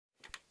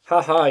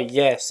Haha,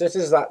 yes, this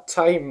is that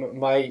time,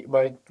 my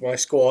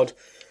squad.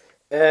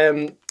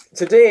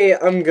 Today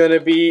I'm gonna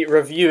be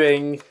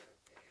reviewing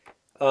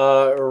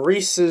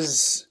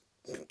Reese's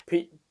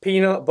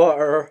peanut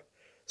butter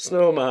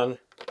snowman.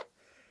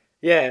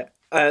 Yeah,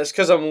 it's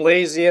because I'm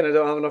lazy and I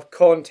don't have enough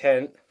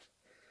content,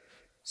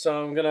 so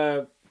I'm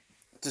gonna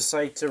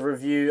decide to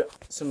review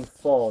some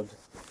FOD.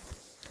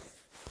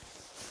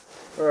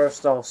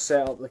 First, I'll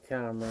set up the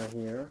camera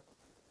here.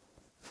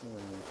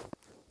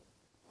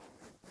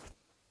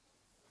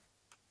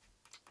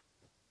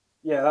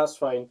 Yeah, that's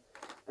fine.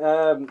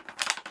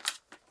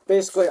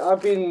 Basically,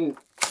 I've been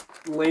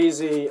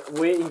lazy,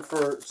 waiting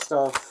for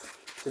stuff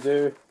to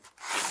do,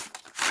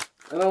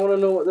 and I want to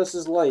know what this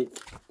is like.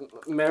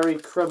 Merry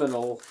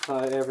Criminal,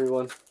 hi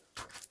everyone.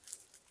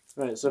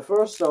 Right, so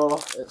first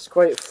off, it's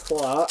quite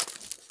flat.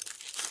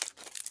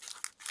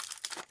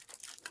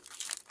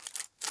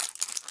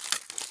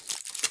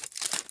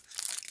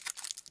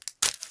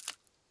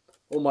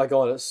 Oh my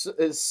god,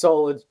 it's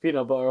solid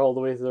peanut butter all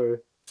the way through.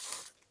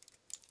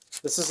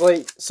 This is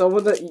like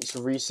someone that eats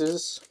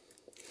Reese's,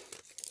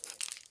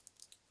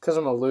 because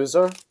I'm a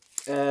loser.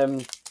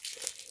 This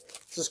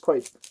is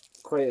quite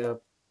a.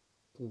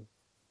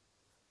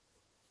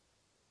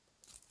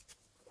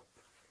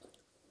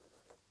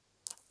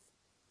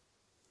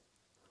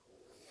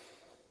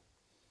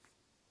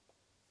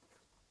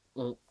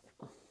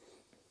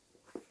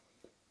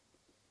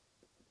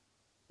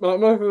 That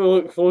makes me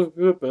look so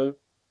stupid.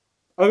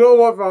 I don't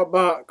want that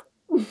back.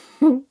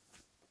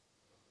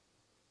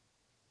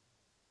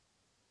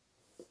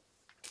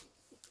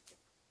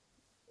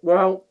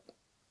 Well,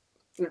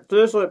 it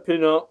tastes like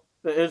peanut.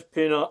 It is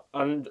peanut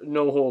and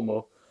no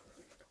homo.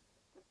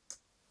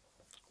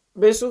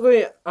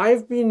 Basically,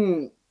 I've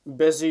been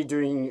busy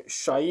doing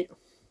shite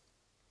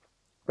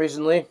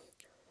recently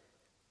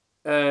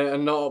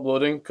and not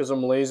uploading because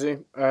I'm lazy,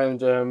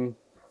 and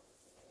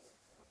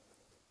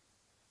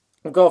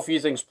I've got a few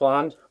things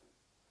planned.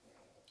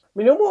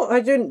 But you know what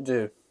I didn't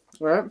do,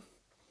 right?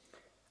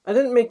 I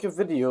didn't make a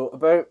video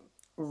about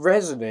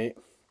Resonate,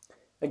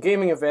 a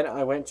gaming event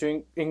I went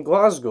to in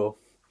Glasgow.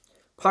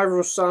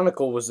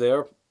 Pyrosanical was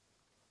there.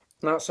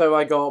 That's how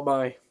I got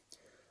my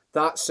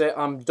 "That's it,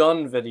 I'm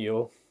done"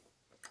 video,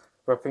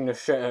 ripping the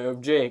shit out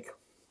of Jake.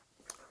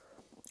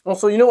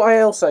 Also, you know what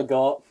else I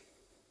got?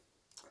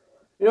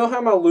 You know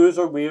how my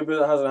loser weeaboo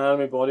that has an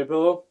anime body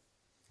pillow?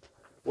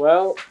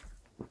 Well,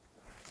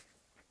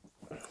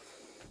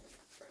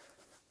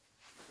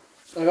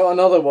 I got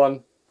another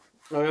one.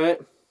 Alright?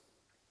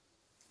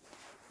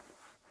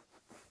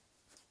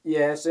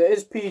 Yes, it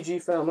is PG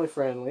family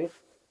friendly.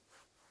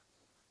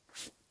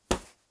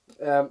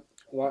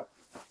 What?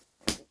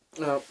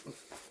 No.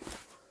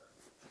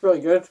 It's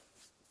pretty good.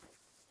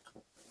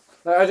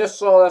 Like, I just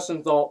saw this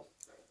and thought,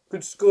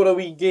 could score a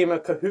wee game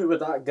of Kahoot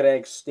with that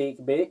Greg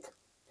steak bake.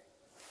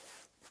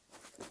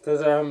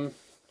 Because,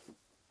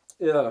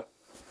 yeah.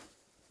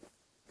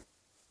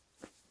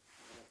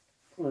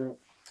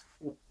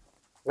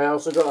 I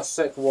also got a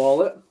sick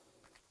wallet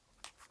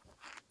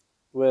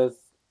with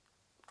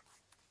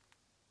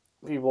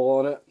people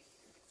on it.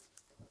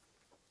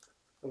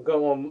 I've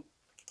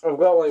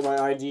got like my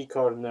ID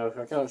card in there,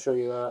 so I can't show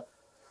you that.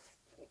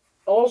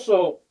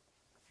 Also,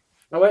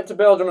 I went to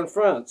Belgium and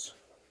France,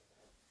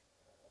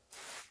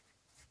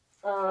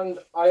 and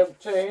I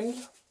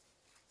obtained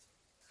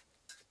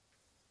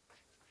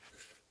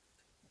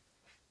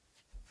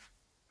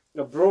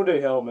a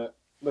Brody helmet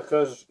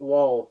because,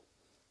 lol.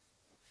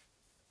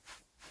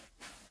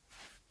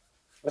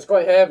 It's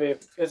quite heavy.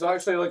 It's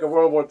actually like a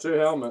World War II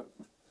helmet.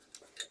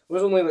 It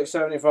was only like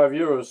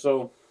 €75,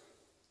 so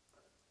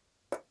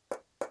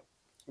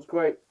it's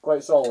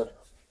quite solid.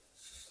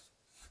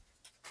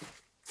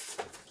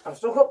 I've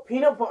still got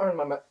peanut butter in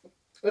my mouth.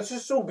 This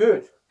is so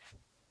good.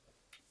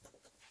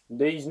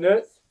 These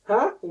nuts,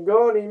 huh?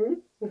 Got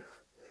him.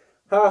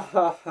 Ha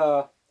ha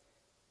ha.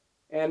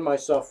 And my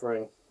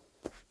suffering.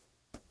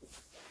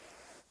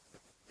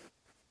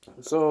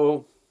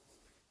 So,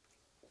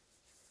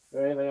 is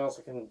there anything else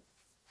I can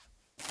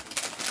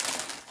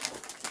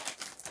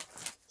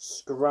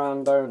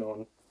scran down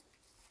on?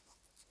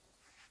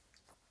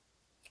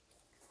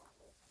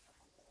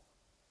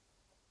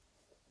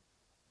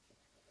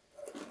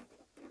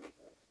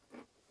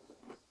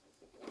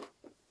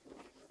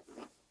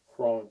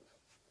 Crunch.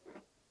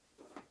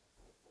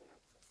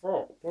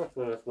 Oh, what's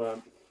this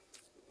then?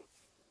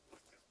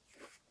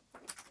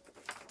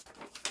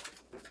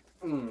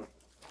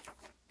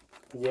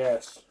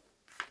 Yes.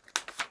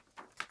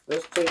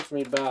 This takes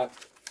me back.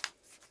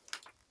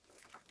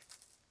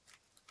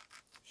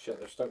 Shit,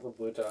 they're stuck with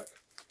blue tack.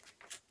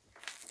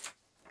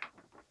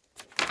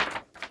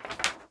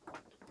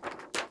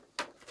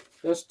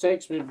 This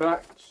takes me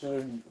back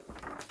to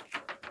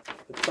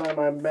the time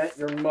I met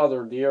your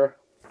mother, dear.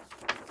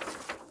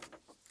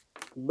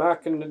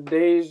 Back in the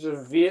days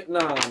of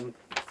Vietnam.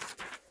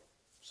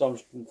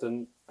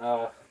 Something,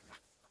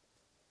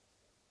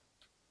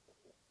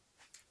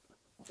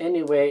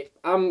 Anyway,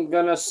 I'm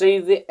gonna say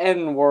the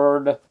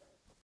N-word.